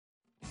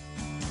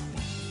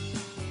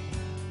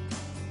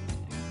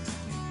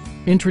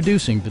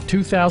Introducing the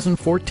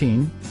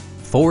 2014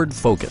 Ford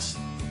Focus.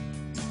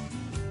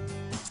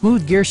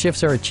 Smooth gear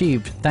shifts are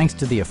achieved thanks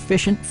to the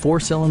efficient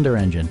 4-cylinder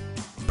engine,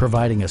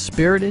 providing a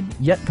spirited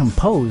yet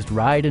composed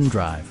ride and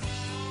drive.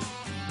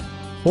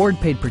 Ford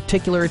paid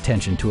particular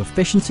attention to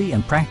efficiency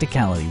and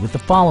practicality with the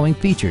following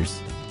features: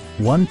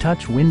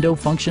 one-touch window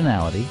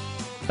functionality,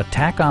 a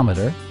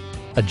tachometer,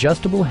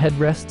 adjustable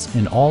headrests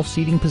in all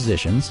seating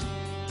positions,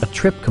 a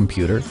trip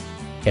computer,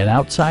 an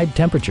outside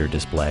temperature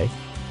display,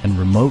 and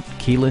remote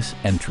keyless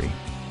entry.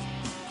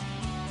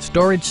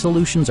 Storage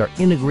solutions are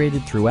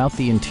integrated throughout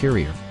the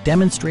interior,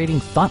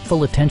 demonstrating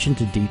thoughtful attention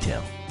to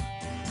detail.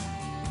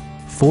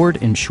 Ford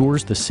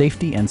ensures the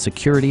safety and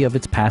security of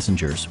its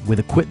passengers with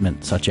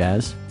equipment such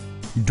as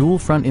dual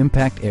front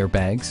impact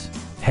airbags,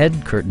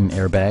 head curtain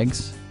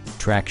airbags,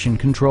 traction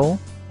control,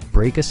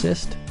 brake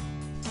assist,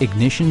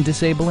 ignition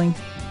disabling,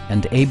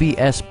 and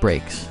ABS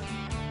brakes.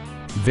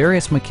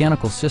 Various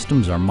mechanical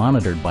systems are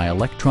monitored by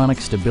electronic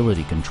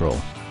stability control,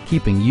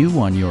 keeping you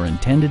on your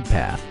intended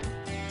path.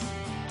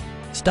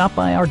 Stop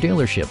by our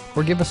dealership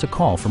or give us a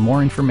call for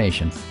more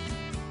information.